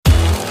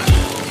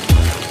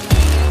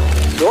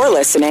You're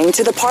listening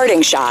to The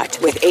Parting Shot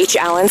with H.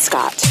 Alan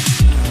Scott.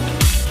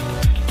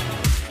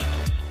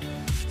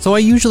 So I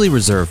usually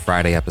reserve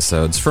Friday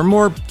episodes for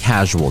more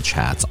casual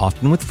chats,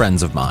 often with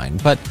friends of mine,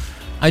 but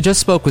I just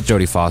spoke with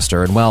Jodie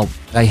Foster and, well,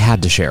 I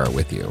had to share it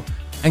with you.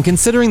 And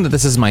considering that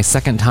this is my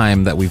second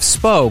time that we've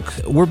spoke,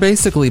 we're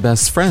basically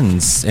best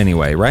friends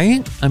anyway,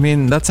 right? I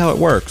mean, that's how it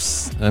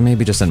works.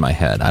 Maybe just in my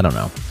head, I don't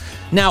know.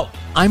 Now,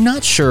 I'm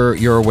not sure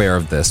you're aware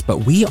of this, but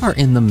we are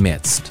in the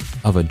midst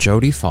of a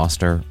Jodie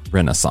Foster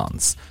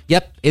renaissance.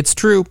 Yep, it's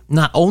true.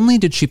 Not only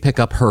did she pick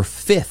up her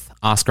 5th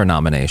Oscar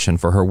nomination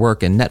for her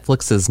work in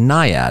Netflix's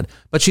Nyad,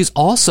 but she's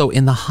also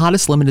in the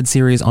hottest limited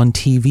series on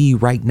TV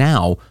right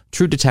now,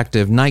 True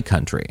Detective Night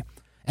Country.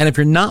 And if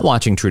you're not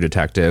watching True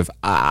Detective,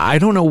 I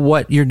don't know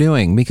what you're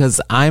doing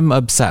because I'm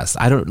obsessed.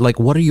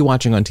 What are you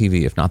watching on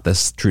TV if not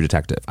this True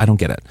Detective? I don't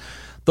get it.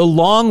 The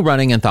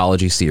long-running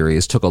anthology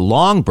series took a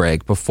long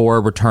break before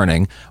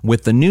returning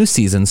with the new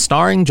season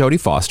starring Jodie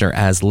Foster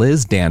as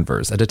Liz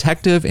Danvers, a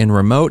detective in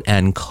remote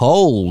and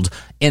cold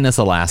Innis,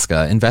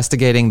 Alaska,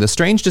 investigating the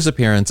strange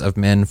disappearance of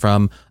men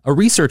from a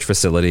research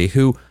facility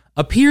who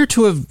appear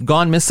to have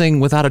gone missing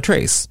without a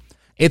trace.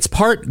 It's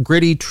part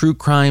gritty true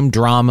crime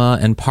drama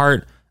and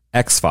part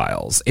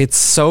X-Files. It's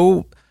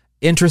so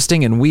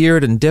interesting and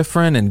weird and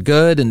different and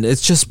good, and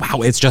it's just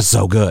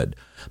so good.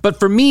 But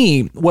for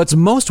me, what's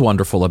most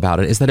wonderful about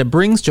it is that it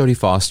brings Jodie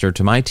Foster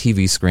to my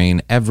TV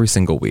screen every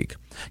single week.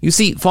 You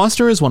see,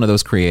 Foster is one of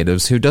those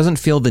creatives who doesn't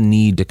feel the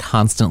need to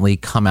constantly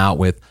come out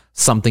with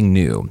something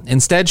new.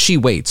 Instead, she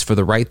waits for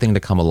the right thing to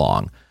come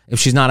along. If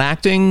she's not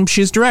acting,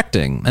 she's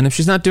directing. And if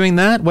she's not doing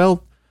that,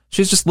 well,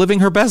 she's just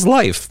living her best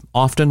life,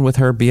 often with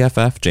her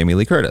BFF, Jamie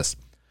Lee Curtis.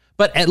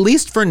 But at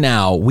least for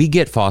now, we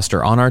get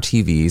Foster on our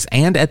TVs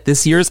and at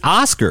this year's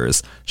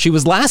Oscars. She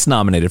was last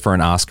nominated for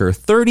an Oscar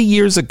 30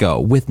 years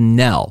ago with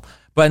Nell.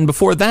 But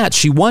before that,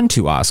 she won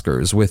 2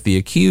 Oscars with The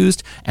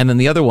Accused and then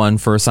the other one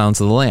for Silence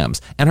of the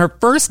Lambs. And her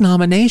first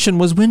nomination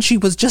was when she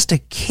was just a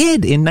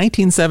kid in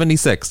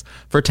 1976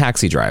 for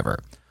Taxi Driver.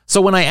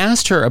 So when I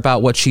asked her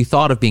about what she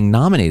thought of being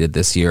nominated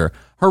this year,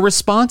 her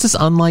response is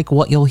unlike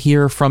what you'll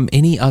hear from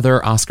any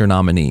other Oscar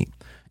nominee.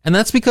 And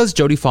that's because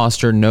Jodie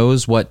Foster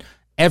knows what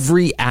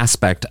every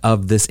aspect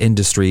of this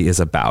industry is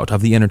about,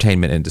 of the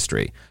entertainment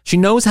industry. She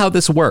knows how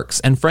this works,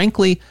 and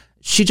frankly,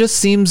 she just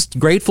seems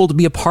grateful to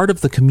be a part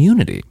of the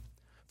community.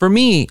 For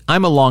me,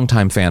 I'm a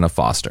longtime fan of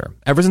Foster.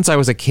 Ever since I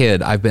was a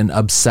kid, I've been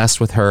obsessed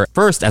with her,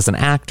 first as an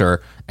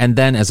actor and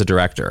then as a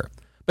director.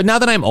 But now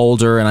that I'm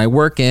older and I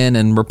work in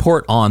and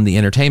report on the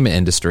entertainment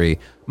industry,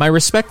 my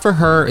respect for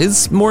her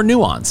is more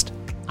nuanced.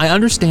 I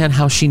understand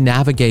how she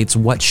navigates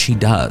what she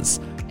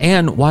does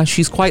and why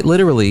she's quite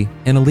literally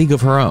in a league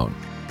of her own.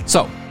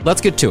 So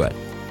let's get to it.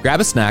 Grab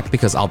a snack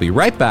because I'll be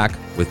right back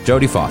with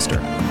Jodie Foster.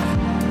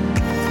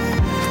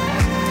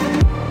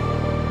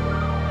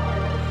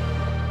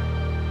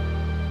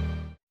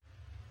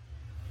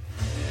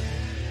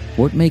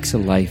 What makes a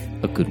life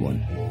a good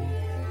one?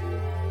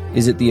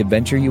 Is it the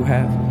adventure you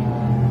have?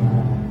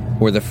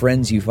 Or the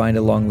friends you find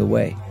along the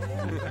way?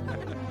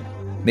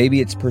 Maybe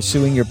it's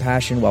pursuing your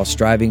passion while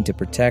striving to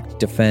protect,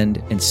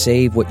 defend, and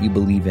save what you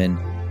believe in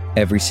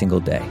every single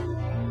day.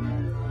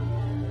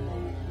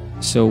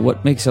 So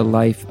what makes a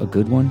life a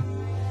good one?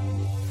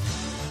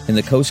 In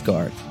the Coast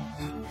Guard,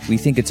 we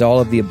think it's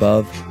all of the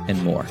above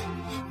and more.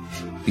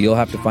 But you'll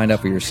have to find out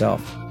for yourself.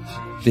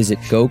 Visit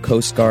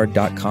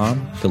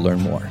gocoastguard.com to learn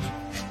more.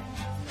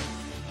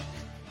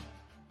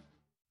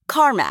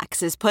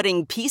 CarMax is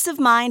putting peace of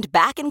mind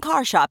back in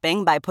car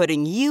shopping by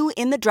putting you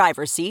in the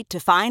driver's seat to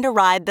find a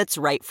ride that's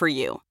right for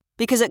you.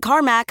 Because at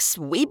CarMax,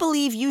 we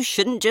believe you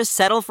shouldn't just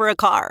settle for a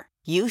car.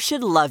 You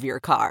should love your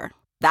car.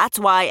 That's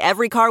why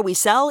every car we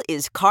sell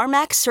is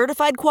CarMax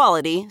certified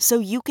quality, so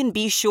you can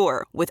be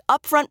sure with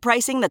upfront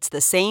pricing that's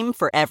the same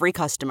for every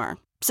customer.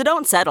 So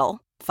don't settle.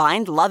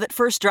 Find love at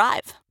first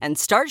drive and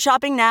start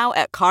shopping now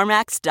at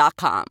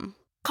CarMax.com.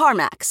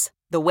 CarMax,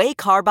 the way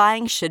car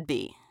buying should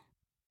be.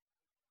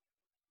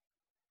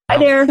 Hi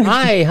there.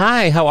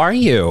 Hi, how are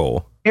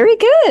you? Very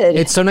good.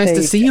 It's so nice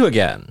to see you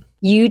again.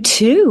 You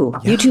too.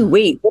 Yeah. You too.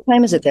 Wait, what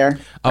time is it there?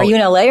 Are you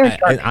in LA or?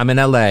 I'm in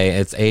LA.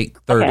 It's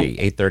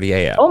 8:30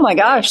 a.m. Oh my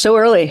gosh, so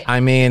early.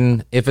 I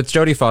mean, if it's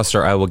Jodie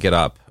Foster, I will get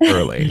up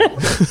early.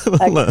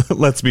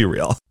 Let's be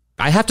real.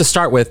 I have to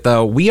start with,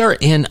 though, we are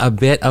in a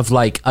bit of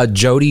like a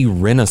Jodie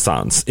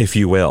renaissance, if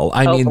you will.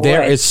 I mean,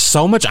 there is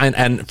so much,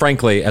 and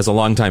frankly, as a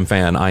longtime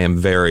fan, I am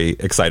very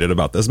excited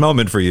about this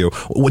moment for you.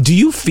 Do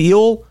you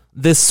feel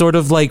this sort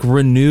of like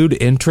renewed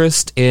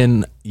interest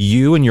in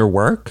you and your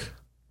work?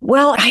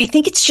 Well, I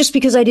think it's just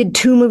because I did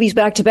 2 movies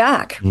back to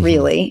back,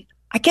 really.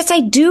 I guess I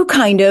do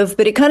kind of,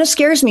 but it kind of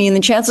scares me. And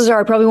the chances are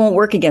I probably won't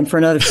work again for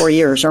another 4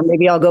 years, or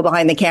maybe I'll go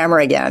behind the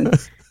camera again.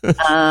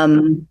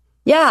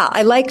 Yeah,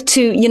 I like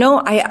to,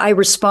 I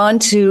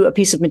respond to a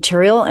piece of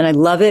material and I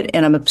love it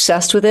and I'm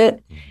obsessed with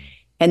it.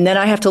 And then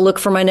I have to look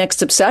for my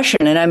next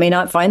obsession and I may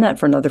not find that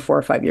for another 4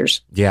 or 5 years.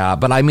 Yeah,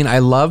 but I mean, I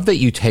love that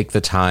you take the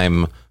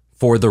time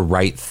for the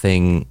right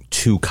thing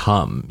to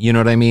come. You know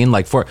what I mean?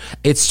 Like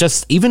it's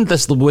just even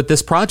this with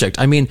this project.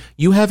 I mean,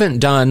 you haven't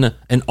done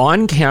an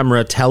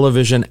on-camera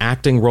television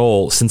acting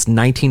role since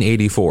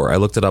 1984. I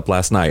looked it up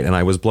last night and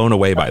I was blown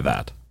away by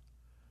that.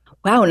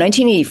 Wow,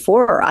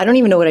 1984. I don't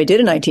even know what I did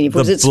in 1984.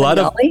 Was it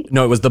Svengali?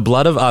 No, it was The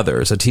Blood of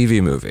Others, a TV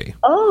movie.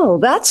 Oh,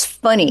 that's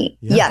funny.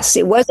 Yeah. Yes,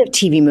 it was a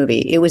TV movie.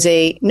 It was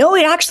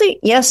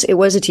yes, it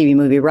was a TV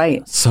movie,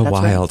 right. So that's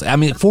wild. Right. I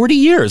mean, 40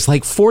 years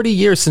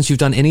since you've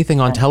done anything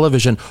on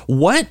television.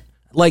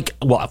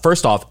 Well,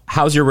 first off,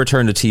 how's your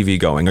return to TV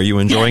going? Are you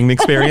enjoying the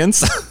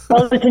experience?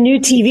 Well, it's a new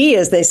TV,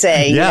 as they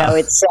say. Yeah.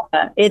 You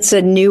know, it's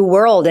a new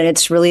world, and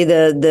it's really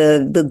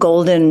the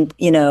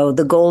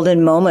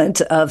golden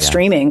moment of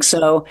streaming.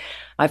 So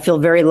I feel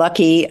very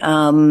lucky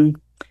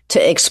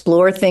to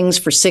explore things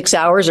for 6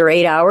 hours or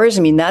 8 hours.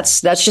 I mean,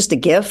 that's just a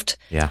gift.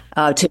 Yeah.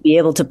 To be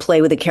able to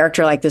play with a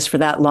character like this for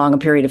that long a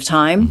period of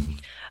time.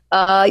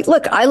 Mm-hmm.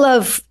 Look, I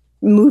love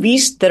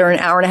movies that are an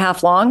hour and a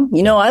half long.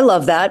 You know, I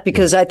love that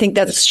because I think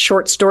that's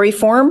short story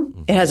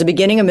form. It has a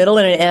beginning, a middle,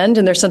 and an end,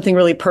 and there's something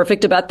really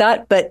perfect about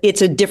that. But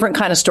it's a different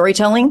kind of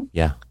storytelling.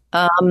 Yeah.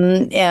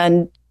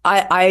 And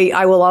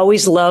I will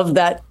always love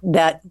that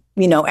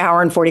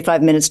hour and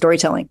 45-minute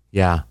storytelling.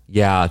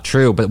 Yeah,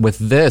 true. But with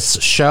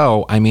this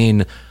show, I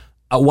mean,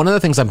 one of the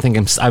things I'm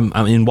thinking, I'm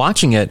in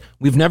watching it,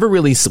 we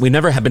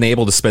never have been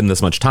able to spend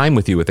this much time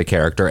with you with the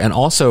character, and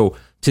also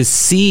to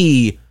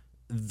see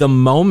the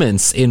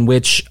moments in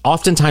which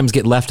oftentimes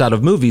get left out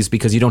of movies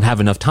because you don't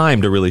have enough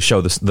time to really show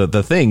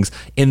the things.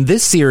 In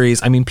this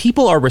series, I mean,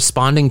 people are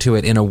responding to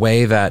it in a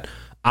way that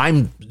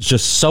I'm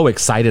just so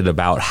excited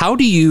about. What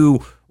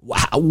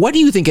do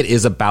you think it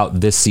is about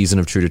this season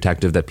of True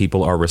Detective that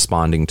people are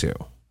responding to?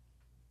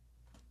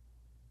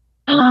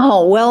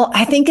 Oh, well,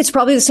 I think it's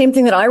probably the same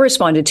thing that I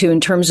responded to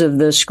in terms of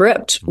the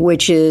script,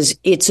 which is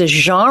it's a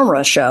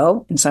genre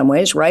show in some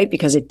ways, right?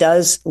 Because it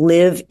does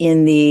live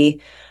in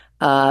the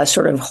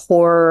sort of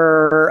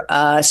horror,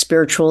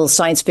 spiritual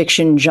science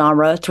fiction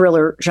genre,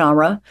 thriller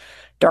genre,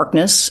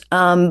 darkness.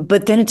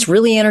 But then it's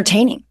really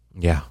entertaining.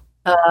 Yeah.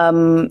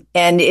 And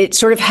it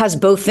sort of has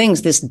both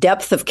things, this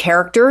depth of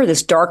character,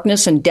 this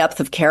darkness and depth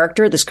of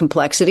character, this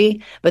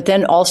complexity, but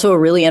then also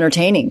really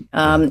entertaining.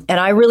 And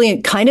I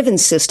really kind of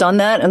insist on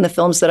that in the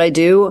films that I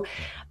do.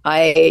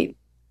 I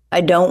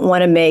don't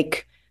want to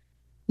make,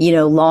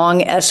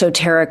 long,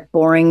 esoteric,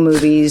 boring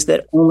movies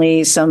that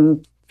only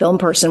some film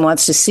person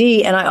wants to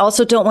see. And I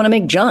also don't want to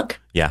make junk.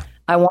 Yeah.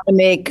 I want to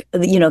make,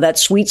 that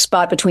sweet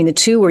spot between the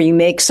two where you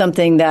make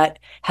something that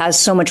has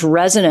so much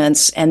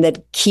resonance and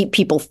that keep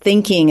people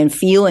thinking and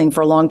feeling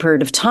for a long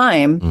period of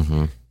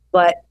time,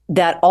 but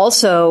that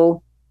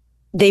also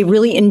they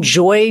really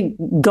enjoy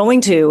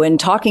going to and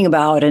talking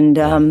about. And,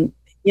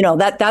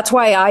 that's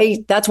why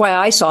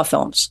I saw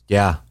films.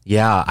 Yeah.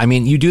 Yeah. I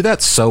mean, you do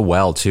that so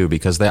well too,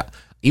 because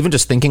even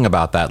just thinking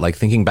about that, like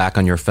thinking back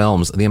on your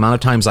films, the amount of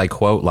times I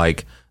quote,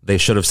 like, they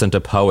should have sent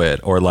a poet,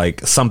 or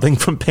like something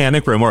from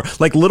Panic Room, or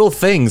like little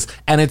things.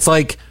 And it's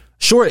like,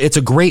 sure, it's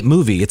a great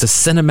movie. It's a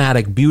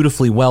cinematic,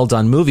 beautifully well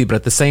done movie. But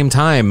at the same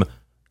time,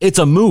 it's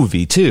a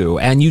movie too.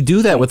 And you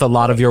do that with a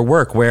lot of your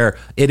work, where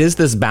it is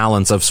this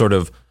balance of sort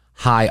of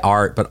high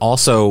art, but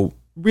also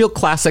real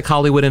classic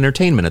Hollywood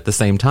entertainment at the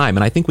same time.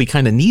 And I think we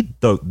kind of need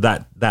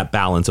that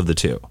balance of the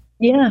two.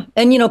 Yeah.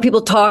 And,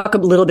 people talk a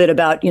little bit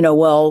about,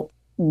 well,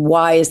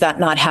 why is that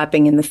not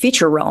happening in the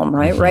feature realm,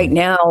 right? Mm-hmm. Right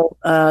now,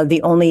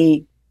 the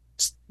only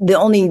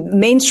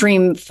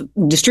mainstream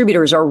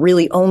distributors are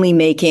really only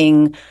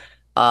making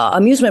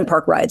amusement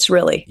park rides.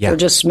 Really, they're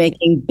just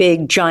making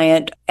big,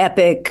 giant,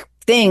 epic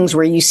things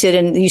where you sit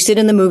in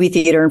the movie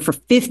theater, and for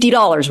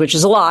 $50, which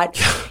is a lot,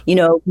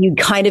 you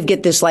kind of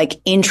get this like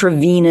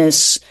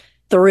intravenous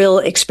thrill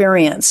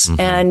experience,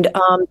 and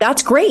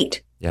that's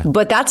great. Yeah.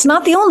 But that's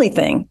not the only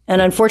thing, and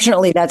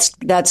unfortunately,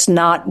 that's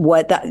not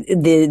what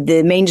the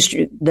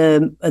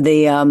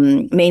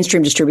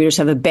mainstream distributors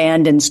have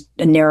abandoned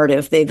a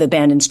narrative. They've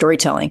abandoned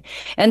storytelling,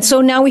 and so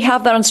now we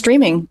have that on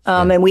streaming,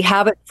 and we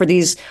have it for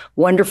these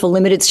wonderful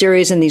limited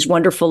series and these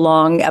wonderful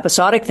long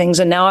episodic things.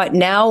 And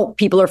now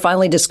people are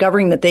finally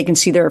discovering that they can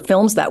see their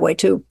films that way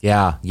too.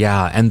 Yeah,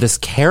 yeah, and this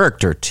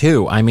character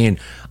too. I mean,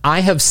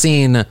 I have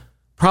seen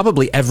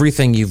probably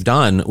everything you've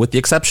done, with the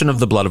exception of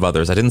The Blood of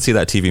Others. I didn't see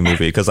that TV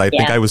movie because I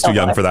think I was too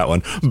young for that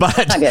one.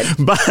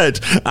 But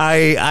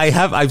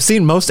I've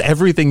seen most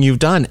everything you've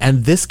done,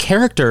 and this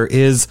character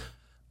is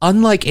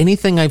unlike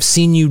anything I've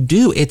seen you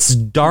do. It's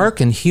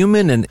dark and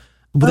human,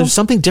 but there's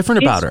something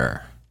different about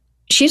her.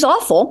 She's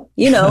awful.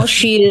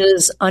 She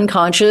is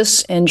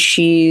unconscious, and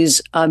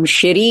she's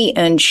shitty,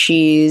 and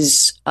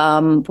she's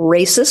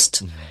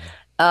racist.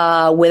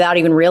 Without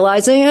even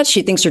realizing it.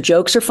 She thinks her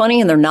jokes are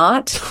funny, and they're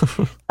not.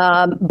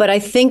 But I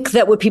think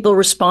that what people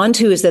respond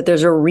to is that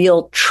there's a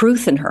real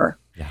truth in her.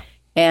 Yeah.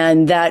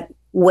 And that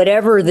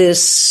whatever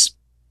this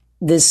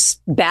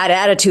bad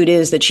attitude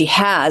is that she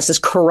has, this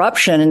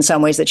corruption in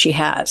some ways that she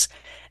has,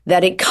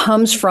 that it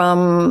comes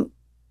from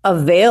a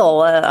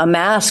veil, a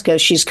mask,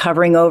 as she's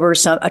covering over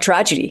a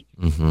tragedy.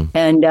 Mm-hmm.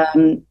 And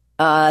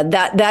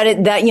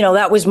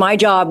that was my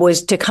job,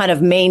 was to kind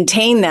of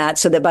maintain that,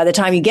 so that by the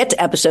time you get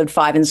to episode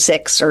 5 and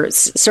 6, or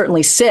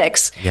certainly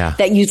 6,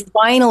 that you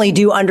finally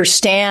do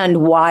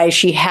understand why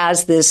she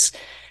has these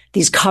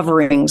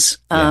coverings.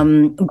 But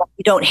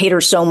you don't hate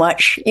her so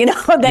much,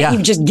 that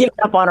you've just given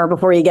up on her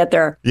before you get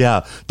there.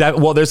 Yeah.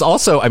 There's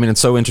also,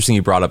 it's so interesting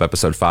you brought up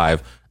episode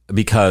 5,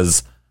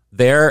 because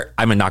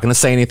I'm not going to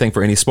say anything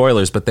for any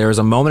spoilers, but there is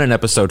a moment in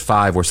episode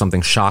 5 where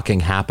something shocking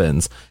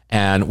happens.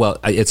 And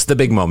it's the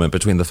big moment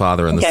between the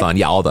father and the son.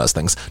 Yeah, all those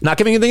things. Not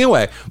giving anything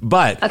away,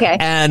 but,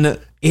 and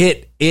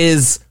it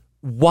is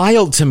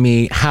wild to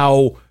me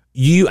how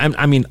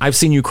I've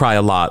seen you cry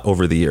a lot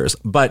over the years,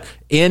 but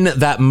in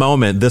that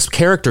moment, this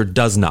character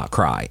does not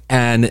cry,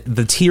 and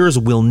the tears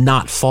will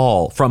not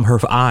fall from her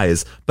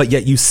eyes, but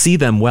yet you see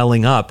them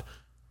welling up.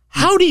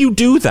 How do you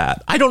do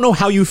that? I don't know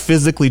how you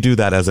physically do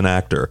that as an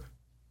actor.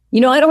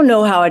 I don't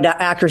know how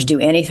actors do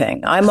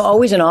anything. I'm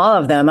always in awe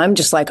of them. I'm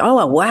just like,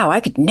 oh, wow, I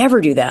could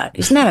never do that.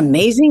 Isn't that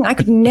amazing? I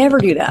could never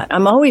do that.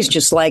 I'm always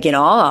just like in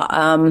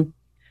awe.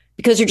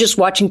 Because you're just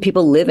watching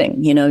people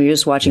living, you're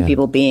just watching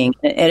people being.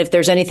 And if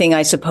there's anything,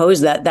 I suppose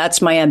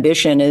that's my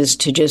ambition, is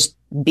to just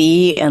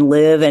be and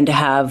live and to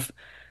have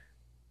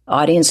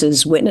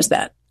audiences witness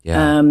that.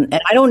 Yeah. And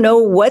I don't know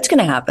what's going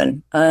to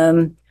happen.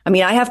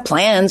 I have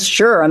plans.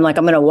 Sure. I'm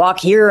going to walk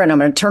here and I'm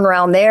going to turn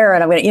around there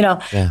and I'm going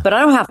to, but I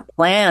don't have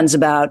plans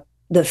about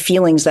the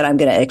feelings that I'm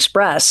going to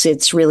express.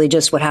 It's really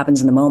just what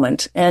happens in the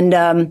moment. And,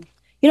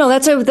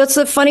 that's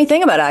a funny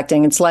thing about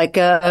acting. It's like,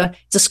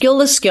 it's a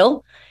skillless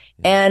skill.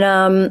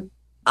 And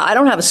I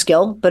don't have a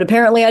skill, but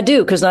apparently I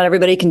do, because not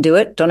everybody can do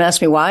it. Don't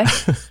ask me why.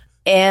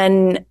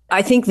 And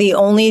I think the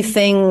only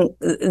thing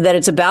that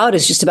it's about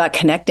is just about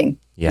connecting.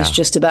 Yeah. It's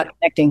just about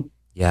connecting.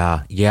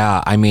 Yeah.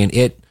 Yeah.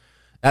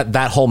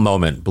 That whole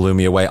moment blew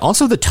me away.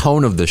 Also, the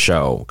tone of the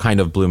show kind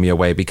of blew me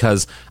away,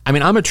 because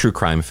I'm a true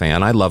crime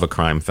fan. I love a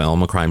crime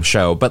film, a crime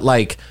show, but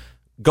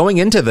going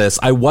into this,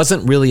 I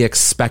wasn't really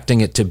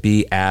expecting it to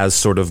be as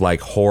sort of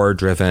horror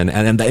driven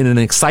and in an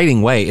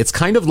exciting way. It's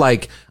kind of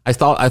like I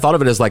thought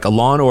of it as like a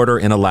Law and Order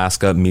in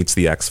Alaska meets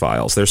the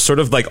X-Files. There's sort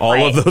of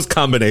all of those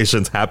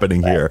combinations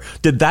happening here.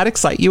 Did that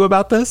excite you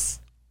about this?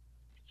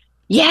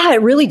 Yeah,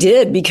 it really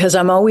did, because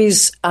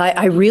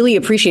I really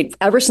appreciate,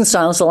 ever since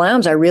Silence of the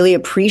Lambs, I really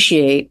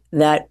appreciate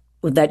that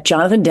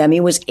Jonathan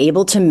Demme was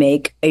able to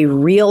make a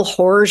real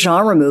horror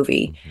genre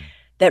movie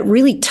that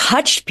really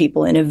touched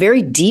people in a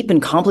very deep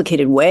and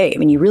complicated way.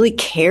 You really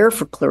care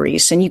for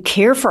Clarice and you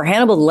care for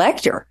Hannibal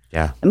Lecter.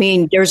 Yeah.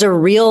 There's a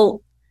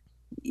real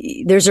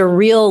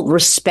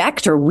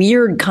respect or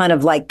weird kind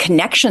of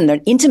connection,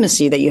 that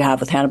intimacy that you have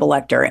with Hannibal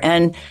Lecter.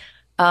 And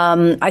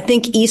I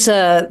think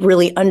Issa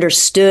really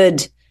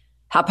understood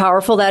how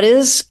powerful that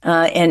is.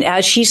 And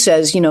as she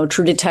says,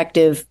 True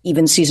Detective,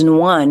 even season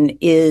 1,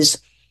 is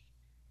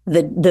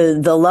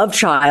the love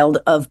child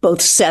of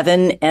both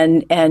Seven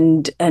and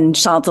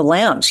Silence of the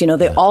Lambs.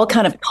 They all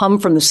kind of come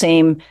from the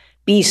same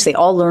beast. They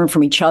all learn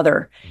from each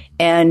other.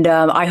 And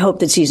I hope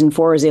that season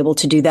 4 is able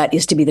to do that,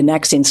 is to be the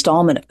next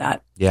installment of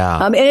that.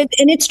 Yeah. And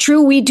it's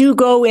true, we do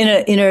go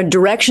in a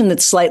direction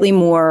that's slightly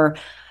more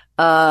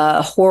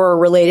horror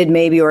related,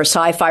 maybe, or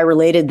sci-fi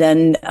related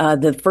than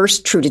the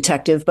first True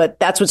Detective. But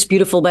that's what's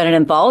beautiful about an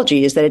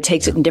anthology, is that it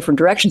takes it in different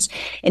directions.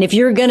 And if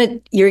you're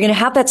gonna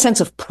have that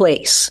sense of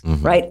place,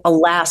 right?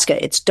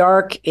 Alaska, it's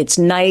dark, it's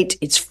night,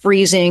 it's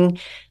freezing,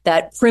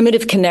 that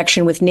primitive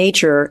connection with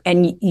nature,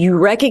 and you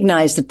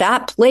recognize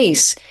that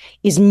place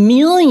is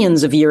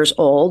millions of years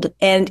old,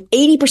 and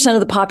 80% of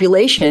the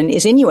population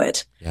is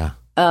Inuit,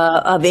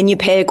 of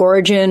Inupiaq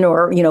origin,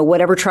 or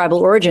whatever tribal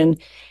origin.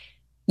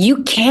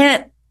 You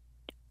can't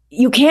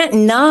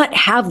not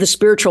have the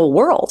spiritual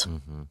world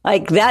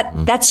like that.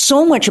 That's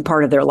so much a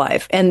part of their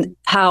life, and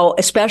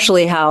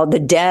especially how the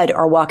dead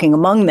are walking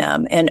among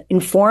them and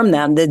inform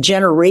them the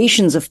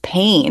generations of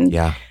pain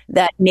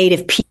that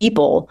Native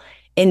people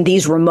in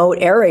these remote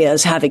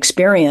areas have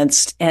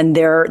experienced, and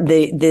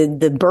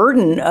the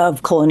burden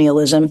of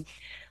colonialism,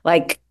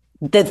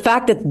 the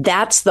fact that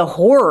that's the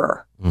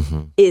horror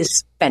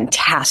is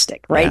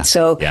fantastic, right?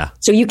 So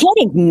you can't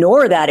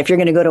ignore that if you're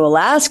going to go to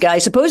Alaska. I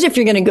suppose if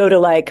you're going to go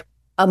to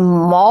a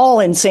mall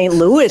in St.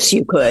 Louis,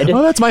 you could.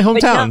 Oh, that's my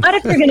hometown. But not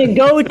if you're going to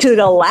go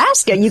to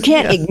Alaska. You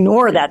can't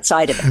ignore that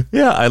side of it.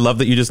 Yeah, I love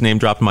that you just name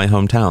dropped my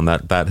hometown.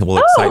 That will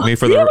excite me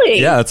for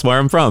really? That's where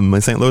I'm from,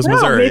 St. Louis,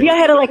 Missouri. Maybe I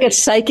had a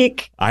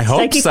psychic. I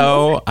hope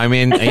so.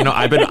 Moment.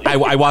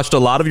 I watched a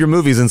lot of your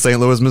movies in St.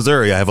 Louis,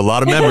 Missouri. I have a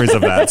lot of memories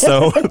of that.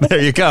 So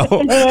there you go.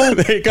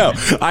 There you go.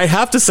 I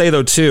have to say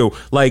though too,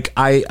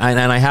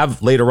 I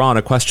have later on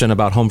a question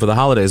about Home for the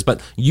Holidays,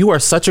 but you are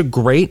such a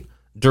great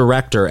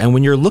director, and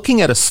when you're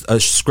looking at a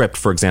script,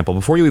 for example,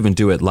 before you even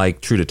do it,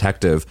 like True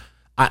Detective,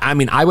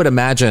 I would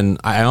imagine,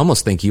 I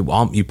almost think you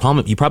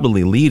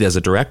probably lead as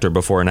a director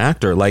before an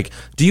actor.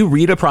 Do you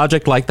read a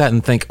project like that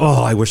and think,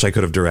 oh, I wish I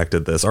could have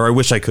directed this, or I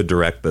wish I could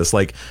direct this?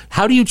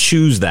 How do you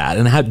choose that,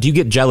 and how do you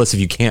get jealous if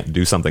you can't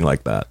do something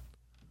like that?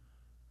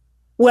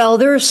 Well,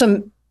 there are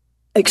some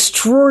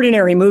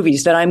extraordinary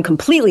movies that I'm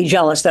completely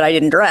jealous that I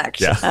didn't direct.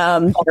 Yeah.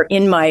 That are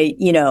in my,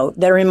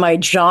 that are in my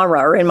genre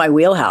or in my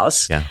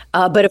wheelhouse. Yeah.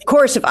 But of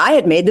course, if I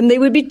had made them, they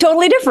would be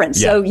totally different.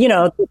 Yeah.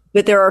 So,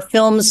 but there are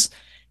films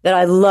that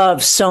I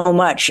love so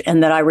much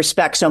and that I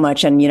respect so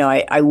much. And,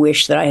 I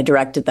wish that I had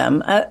directed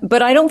them.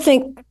 But I don't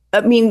think,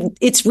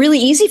 it's really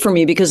easy for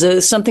me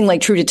because something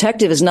like True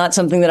Detective is not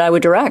something that I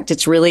would direct.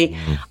 It's really,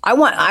 I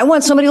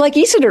want somebody like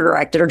Issa to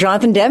direct it, or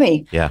Jonathan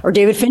Demme, or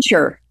David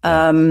Fincher.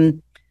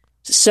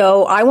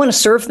 So I want to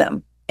serve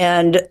them.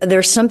 And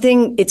there's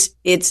something,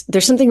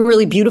 there's something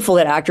really beautiful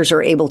that actors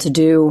are able to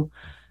do.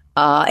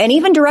 And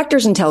even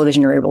directors in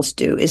television are able to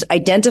do, is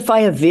identify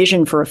a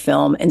vision for a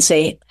film and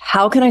say,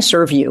 how can I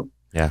serve you?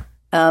 Yeah.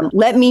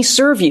 Let me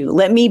serve you.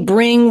 Let me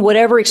bring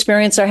whatever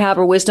experience I have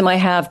or wisdom I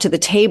have to the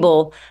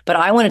table. But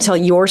I want to tell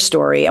your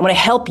story. I want to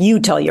help you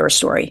tell your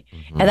story.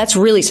 And that's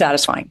really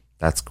satisfying.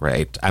 That's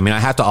great. I mean, I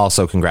have to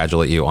also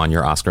congratulate you on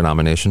your Oscar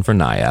nomination for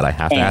Nyad. I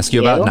have to ask you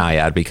about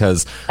Nyad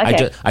because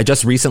I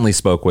just recently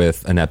spoke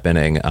with Annette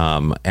Bening,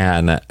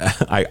 and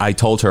I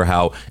told her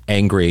how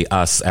angry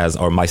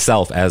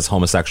myself as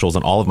homosexuals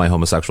and all of my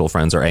homosexual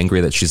friends are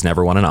angry that she's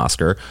never won an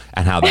Oscar,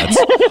 and how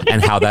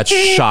that's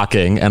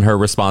shocking. And her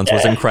response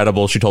was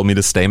incredible. She told me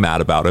to stay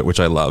mad about it,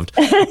 which I loved.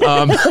 But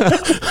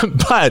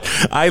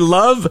I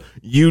love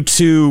you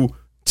two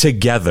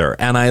together,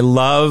 and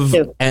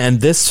and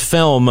this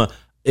film.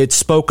 It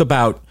spoke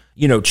about,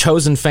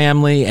 chosen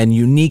family and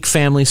unique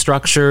family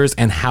structures,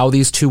 and how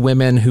these two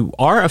women who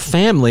are a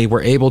family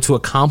were able to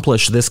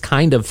accomplish this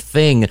kind of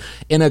thing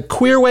in a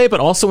queer way,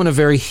 but also in a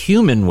very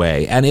human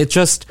way. And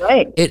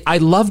I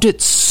loved it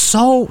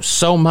so,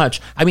 so much.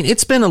 I mean,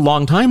 it's been a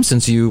long time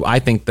since I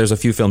think there's a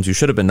few films you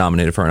should have been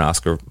nominated for an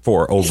Oscar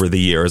for over the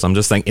years. I'm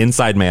just saying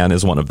Inside Man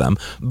is one of them.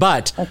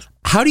 But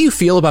how do you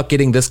feel about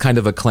getting this kind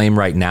of acclaim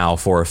right now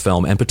for a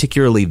film, and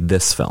particularly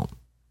this film?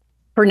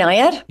 For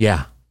Nyad?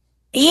 Yeah.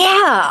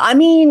 Yeah. I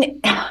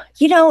mean,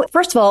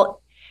 first of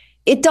all,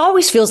 it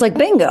always feels like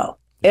bingo.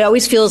 It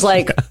always feels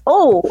like,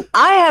 oh,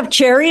 I have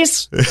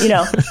cherries.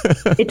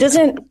 It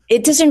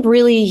doesn't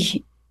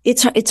really,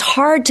 it's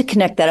hard to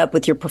connect that up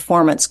with your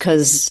performance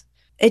because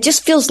it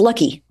just feels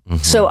lucky.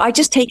 Mm-hmm. So I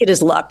just take it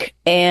as luck.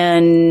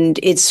 And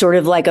it's sort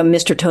of like a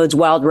Mr. Toad's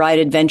Wild Ride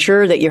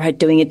adventure that you're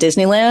doing at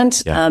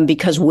Disneyland. Yeah.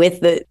 Because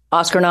with the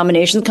Oscar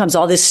nomination comes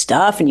all this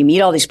stuff, and you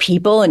meet all these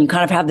people, and you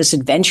kind of have this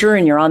adventure,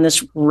 and you're on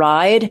this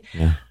ride.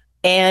 Yeah.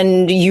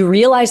 And you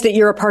realize that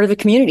you're a part of a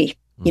community,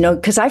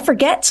 because I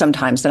forget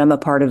sometimes that I'm a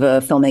part of a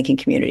filmmaking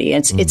community.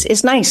 And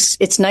it's nice.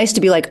 It's nice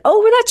to be like, oh,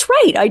 well, that's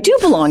right. I do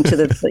belong to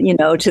the,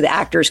 to the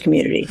actors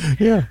community.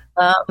 Yeah.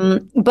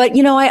 But,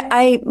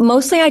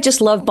 I just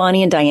love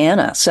Bonnie and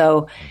Diana.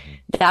 So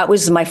that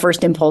was my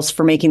first impulse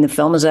for making the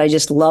film, is I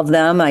just love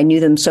them. I knew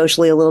them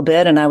socially a little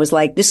bit. And I was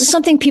like, this is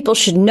something people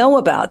should know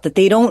about that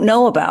they don't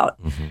know about,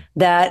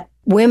 that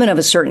women of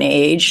a certain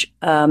age,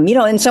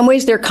 in some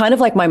ways, they're kind of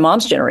like my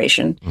mom's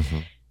generation. Mm-hmm.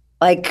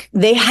 Like,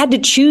 they had to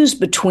choose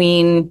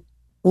between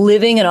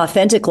living an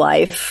authentic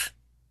life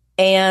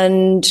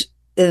and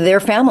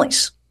their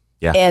families.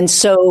 Yeah. And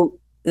so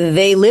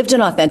they lived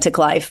an authentic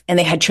life, and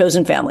they had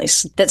chosen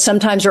families that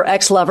sometimes are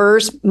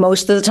ex-lovers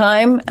most of the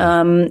time,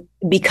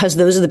 because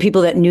those are the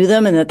people that knew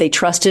them and that they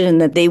trusted and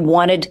that they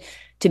wanted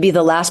to be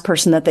the last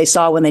person that they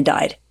saw when they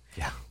died.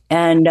 Yeah.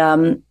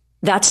 And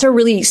that's a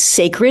really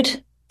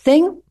sacred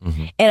thing.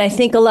 Mm-hmm. And I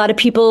think a lot of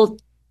people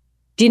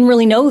didn't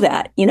really know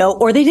that,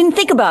 or they didn't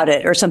think about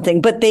it or something,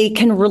 but they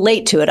can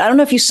relate to it. I don't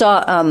know if you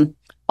saw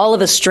All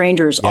of Us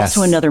Strangers, yes.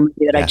 Also another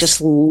movie that I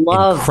just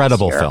love.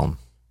 Incredible film.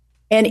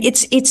 And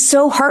it's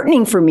so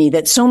heartening for me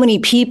that so many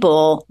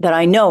people that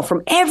I know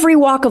from every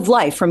walk of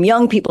life, from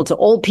young people to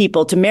old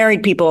people to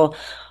married people,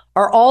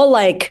 are all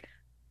like,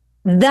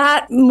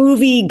 that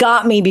movie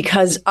got me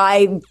because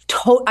I'm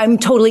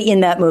totally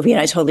in that movie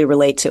and I totally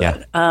relate to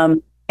it.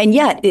 And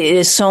yet it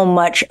is so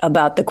much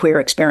about the queer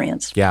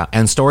experience. Yeah.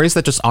 And stories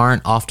that just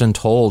aren't often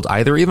told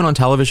either, even on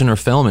television or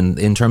film,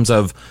 in terms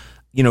of,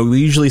 we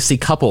usually see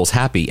couples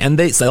happy, and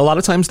a lot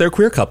of times they're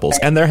queer couples,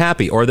 right. And they're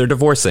happy, or they're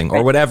divorcing,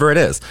 or whatever it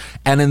is.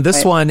 And in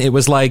this one, it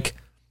was like,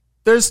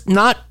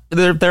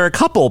 they're a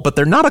couple, but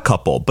they're not a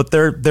couple, but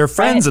they're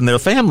friends and they're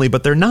family,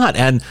 but they're not.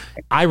 And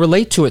I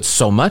relate to it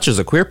so much as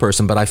a queer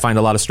person, but I find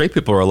a lot of straight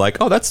people are like,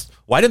 oh,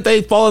 why didn't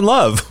they fall in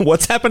love?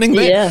 What's happening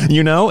there?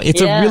 Yeah.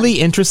 It's a really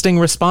interesting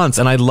response.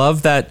 And I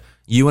love that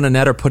you and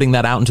Annette are putting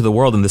that out into the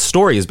world, and the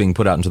story is being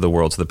put out into the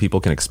world so that people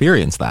can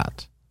experience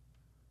that.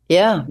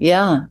 Yeah.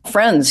 Yeah.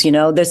 Friends,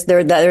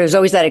 there's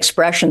always that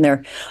expression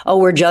there. Oh,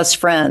 we're just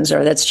friends,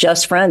 or that's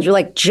just friends. You're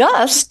like,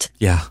 just?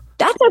 Yeah.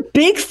 That's a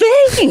big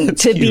thing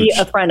to be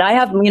a friend. I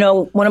have,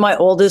 one of my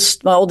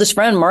oldest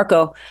friend,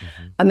 Marco.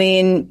 Mm-hmm. I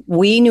mean,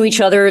 we knew each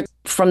other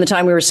from the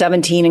time we were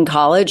 17 in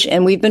college,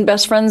 and we've been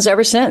best friends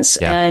ever since.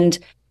 Yeah. And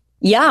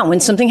when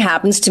something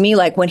happens to me,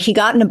 like when he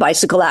got in a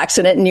bicycle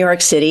accident in New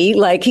York City,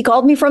 like he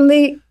called me from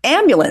the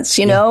ambulance,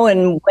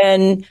 and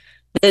when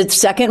the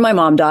second my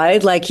mom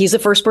died, like he's the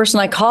first person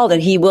I called,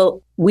 and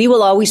we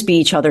will always be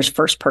each other's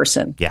first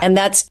person. Yeah. And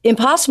that's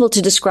impossible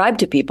to describe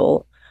to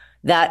people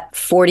that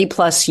 40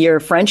 plus year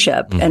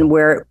friendship and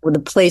where the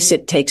place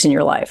it takes in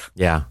your life.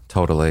 Yeah,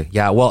 totally.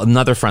 Yeah. Well,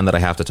 another friend that I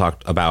have to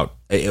talk about,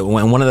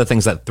 one of the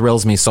things that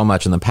thrills me so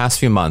much in the past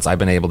few months, I've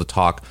been able to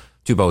talk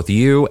to both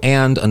you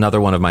and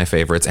another one of my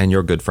favorites and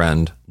your good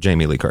friend,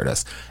 Jamie Lee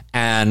Curtis.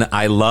 And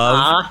I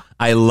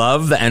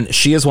love, and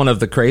she is one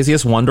of the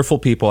craziest, wonderful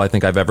people I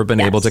think I've ever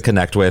been able to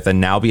connect with and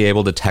now be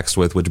able to text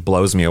with, which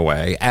blows me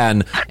away.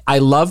 And I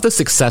love the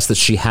success that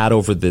she had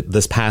over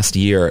this past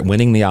year,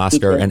 winning the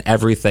Oscar and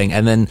everything.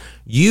 And then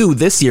you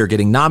this year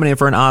getting nominated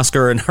for an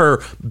Oscar and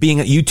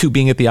you two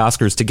being at the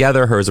Oscars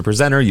together, her as a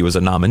presenter, you as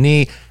a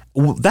nominee.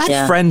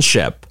 That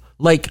friendship,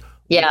 like,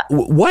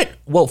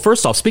 well,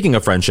 first off, speaking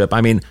of friendship,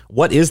 I mean,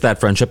 what is that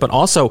friendship? But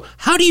also,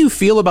 how do you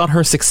feel about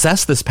her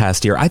success this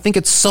past year? I think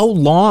it's so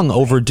long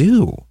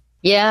overdue.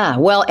 Yeah.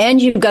 Well,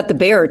 and you've got The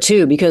Bear,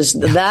 too, because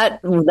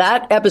that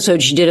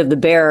episode she did of The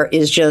Bear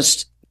is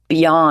just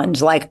beyond.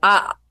 Like,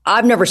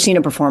 I've never seen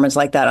a performance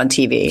like that on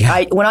TV.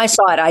 Yeah. When I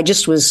saw it, I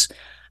just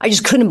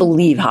couldn't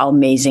believe how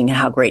amazing and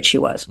how great she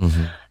was.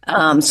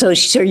 So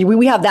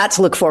we have that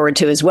to look forward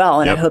to as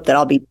well. And I hope that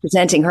I'll be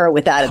presenting her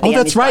with that at the Emmys. Oh,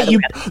 that's right. You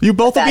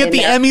both will be at the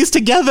Emmys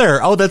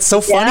together. Oh, that's so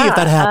funny if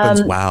that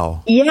happens.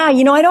 Wow. Yeah.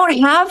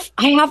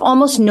 I have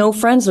almost no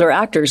friends that are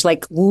actors,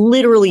 like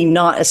literally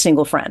not a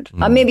single friend.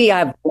 Maybe I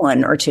have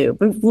one or two,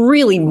 but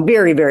really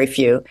very, very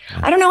few.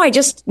 I don't know. I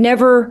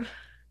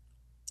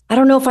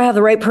don't know if I have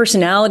the right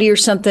personality or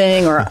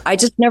something, or I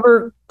just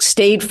never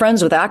stayed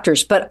friends with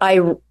actors, but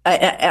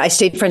I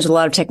stayed friends with a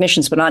lot of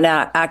technicians, but not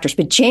actors.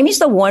 But Jamie's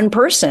the one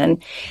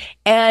person.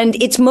 And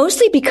it's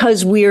mostly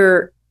because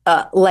we're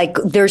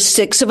there's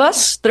 6 of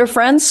us that are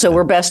friends. So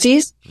we're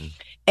besties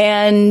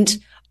and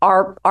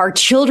our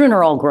children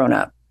are all grown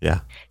up. Yeah.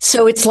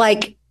 So it's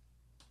like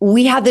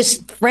we have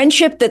this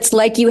friendship that's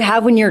like you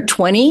have when you're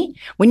 20,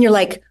 when you're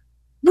like,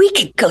 we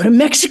could go to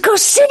Mexico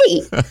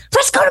City.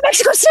 Let's go to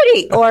Mexico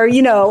City. Or,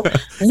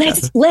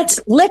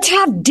 let's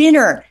have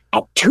dinner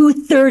at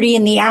 2:30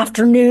 in the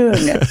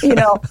afternoon.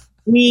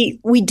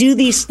 We do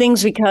these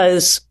things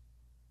because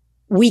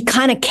we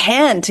kind of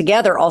can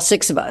together, all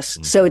 6 of us.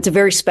 So it's a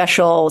very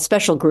special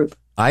group.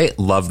 I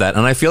love that.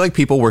 And I feel like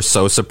people were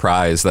so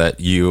surprised that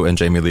you and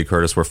Jamie Lee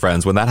Curtis were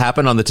friends when that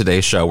happened on the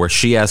Today Show where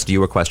she asked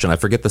you a question. I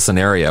forget the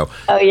scenario.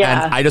 Oh,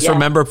 yeah. And I just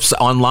remember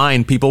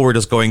online, people were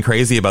just going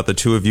crazy about the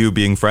two of you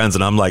being friends.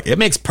 And I'm like, it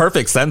makes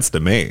perfect sense to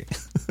me.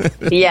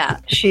 Yeah,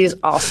 she's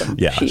awesome.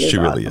 Yeah, she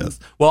really is.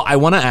 Well, I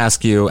want to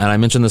ask you, and I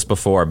mentioned this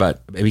before,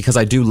 but because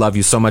I do love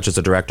you so much as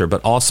a director,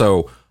 but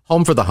also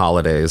Home for the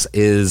Holidays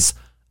is...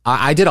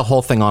 I did a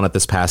whole thing on it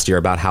this past year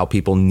about how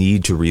people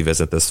need to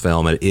revisit this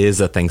film. It is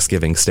a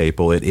Thanksgiving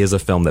staple. It is a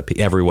film that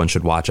everyone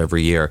should watch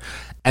every year.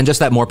 And just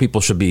that more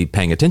people should be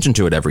paying attention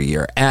to it every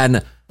year.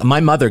 And my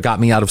mother got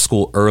me out of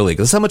school early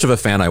because that's how much of a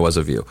fan I was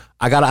of you.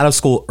 I got out of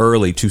school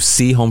early to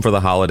see Home for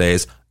the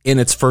Holidays in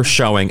its first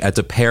showing at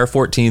DePere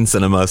 14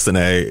 Cinema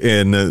Cine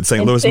in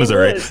St. Louis,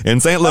 Missouri. In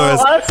St. Louis.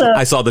 Oh, awesome.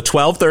 I saw the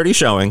 12:30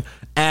 showing.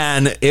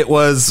 And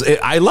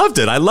I loved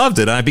it.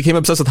 And I became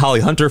obsessed with Holly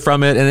Hunter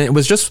from it. And it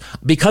was just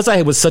because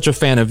I was such a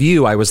fan of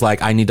you, I was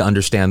like, I need to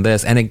understand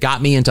this. And it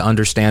got me into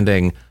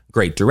understanding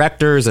great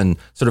directors and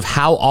sort of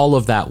how all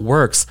of that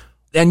works.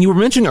 And you were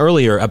mentioning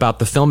earlier about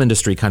the film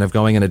industry kind of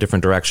going in a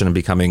different direction and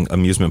becoming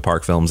amusement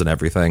park films and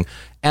everything.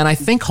 And I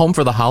think Home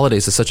for the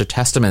Holidays is such a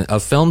testament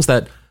of films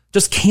that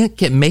just can't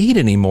get made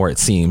anymore, it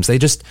seems.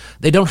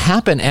 They don't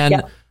happen.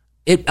 And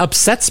it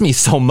upsets me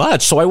so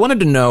much. So I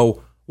wanted to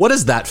know, what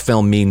does that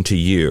film mean to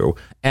you?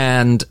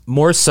 And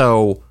more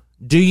so,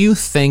 do you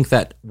think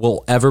that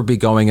we'll ever be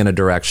going in a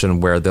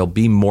direction where there'll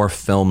be more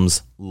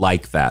films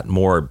like that,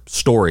 more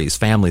stories,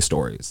 family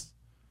stories?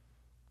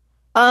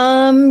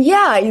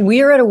 Yeah,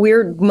 we are at a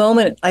weird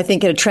moment, I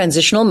think, at a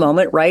transitional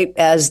moment, right?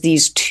 As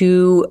these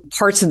two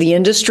parts of the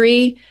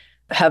industry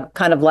have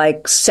kind of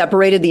like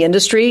separated the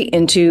industry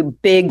into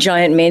big,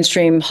 giant,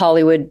 mainstream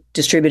Hollywood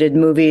distributed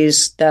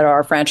movies that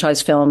are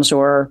franchise films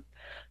or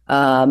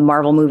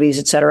Marvel movies,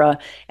 et cetera.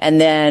 And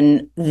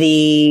then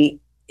the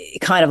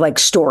kind of like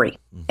story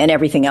and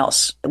everything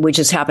else, which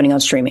is happening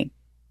on streaming.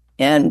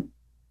 And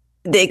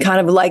they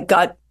kind of like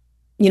got,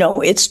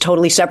 it's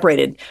totally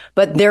separated.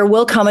 But there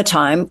will come a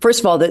time, first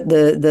of all,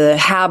 the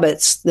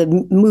habits, the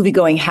movie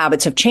going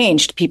habits have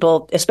changed.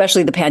 People,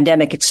 especially the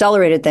pandemic,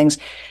 accelerated things.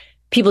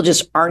 People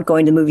just aren't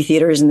going to movie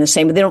theaters in the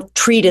same way. They don't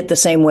treat it the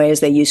same way as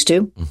they used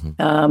to.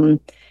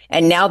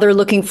 And now they're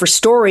looking for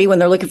story. When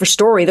they're looking for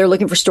story, they're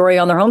looking for story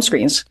on their home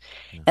screens.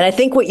 And I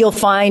think what you'll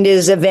find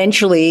is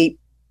eventually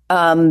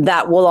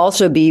that will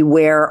also be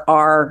where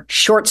our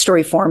short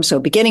story form, so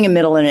beginning, a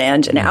middle, and an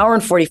end, an hour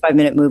and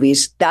 45-minute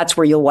movies, that's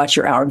where you'll watch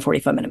your hour and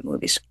 45-minute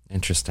movies.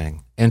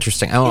 Interesting. And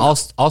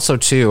also,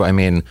 too, I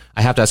mean,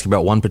 I have to ask you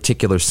about one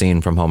particular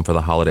scene from Home for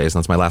the Holidays,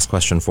 and that's my last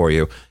question for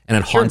you. And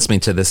it haunts me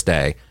to this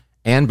day.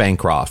 Anne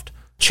Bancroft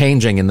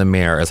changing in the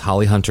mirror as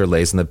Holly Hunter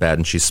lays in the bed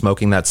and she's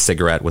smoking that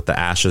cigarette with the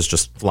ashes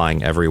just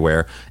flying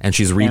everywhere. And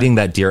she's reading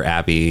that Dear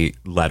Abby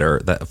letter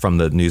from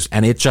the news.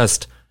 And it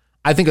just,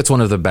 I think it's one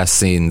of the best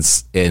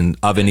scenes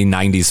of any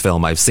 90s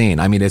film I've seen.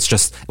 I mean, it's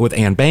just with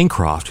Anne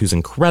Bancroft, who's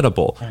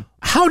incredible.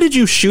 How did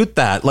you shoot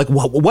that? Like,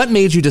 what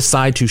made you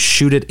decide to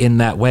shoot it in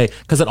that way?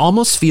 Because it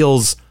almost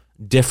feels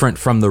different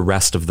from the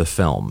rest of the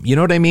film. You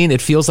know what I mean?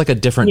 It feels like a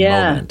different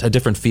moment, a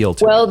different feel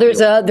to it. Well,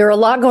 there are a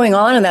lot going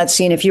on in that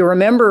scene. If you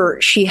remember,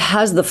 she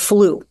has the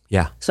flu.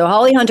 Yeah. So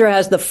Holly Hunter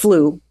has the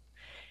flu.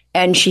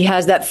 And she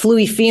has that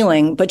flu-y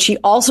feeling, but she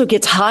also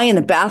gets high in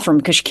the bathroom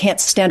because she can't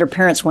stand her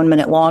parents 1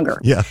 minute longer.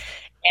 Yeah.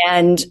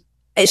 And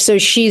so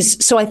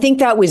so I think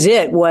that was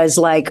it, was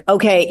like,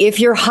 okay, if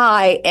you're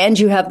high and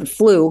you have the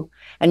flu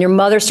and your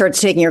mother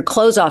starts taking your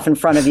clothes off in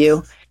front of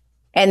you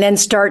and then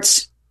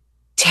starts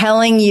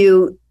telling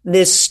you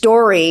this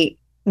story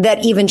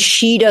that even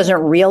she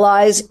doesn't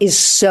realize is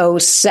so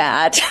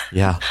sad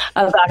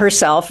about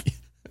herself.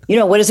 You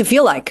know, what does it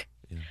feel like?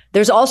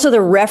 There's also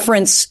the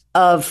reference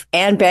of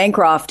Anne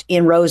Bancroft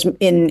in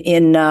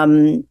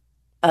The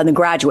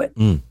Graduate.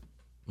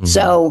 Mm-hmm.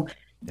 So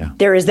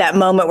there is that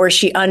moment where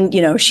she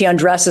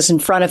undresses in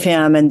front of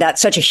him, and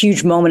that's such a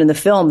huge moment in the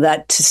film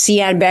that to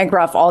see Anne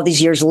Bancroft all these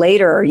years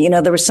later, you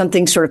know, there was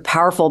something sort of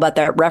powerful about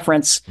that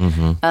reference.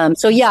 Mm-hmm.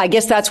 So yeah, I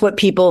guess that's what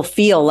people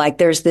feel like.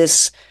 There's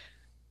this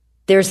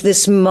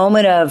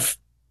moment of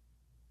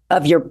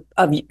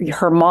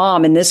her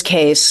mom in this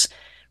case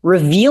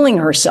revealing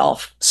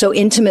herself so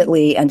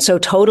intimately and so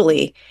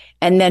totally,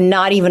 and then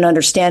not even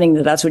understanding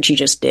that that's what she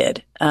just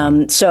did.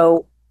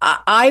 So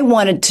I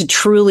wanted to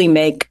truly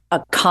make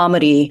a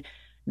comedy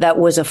that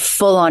was a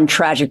full-on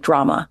tragic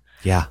drama.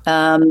 Yeah.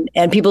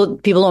 And people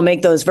don't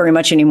make those very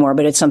much anymore,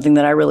 but it's something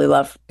that I really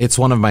love. It's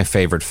one of my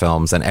favorite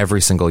films, and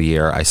every single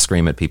year I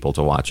scream at people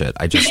to watch it.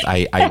 I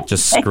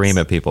just scream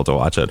at people to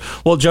watch it.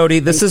 Well,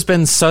 Jodie, this has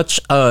been such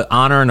an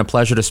honor and a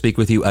pleasure to speak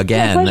with you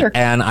again.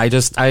 And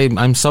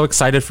I'm so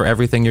excited for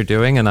everything you're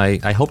doing, and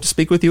I hope to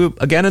speak with you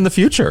again in the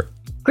future.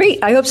 Great.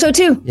 I hope so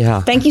too.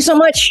 Yeah. Thank you so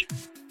much.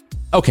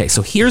 Okay,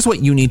 so here's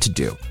what you need to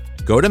do.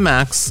 Go to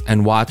Max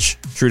and watch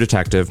True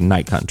Detective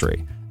Night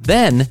Country.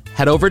 Then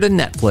head over to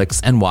Netflix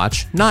and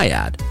watch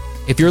Naiad.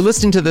 If you're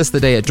listening to this the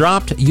day it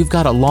dropped, you've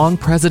got a long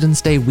President's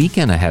Day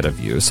weekend ahead of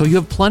you, so you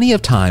have plenty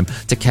of time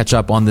to catch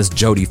up on this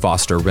Jodie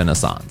Foster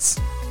renaissance.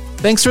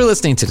 Thanks for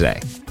listening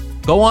today.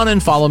 Go on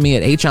and follow me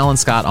at H. Alan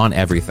Scott on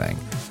everything.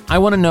 I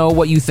want to know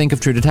what you think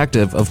of True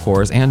Detective, of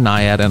course, and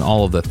Naiad and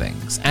all of the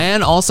things.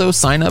 And also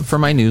sign up for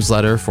my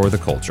newsletter for the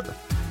culture.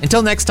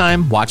 Until next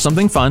time, watch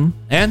something fun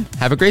and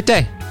have a great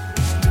day.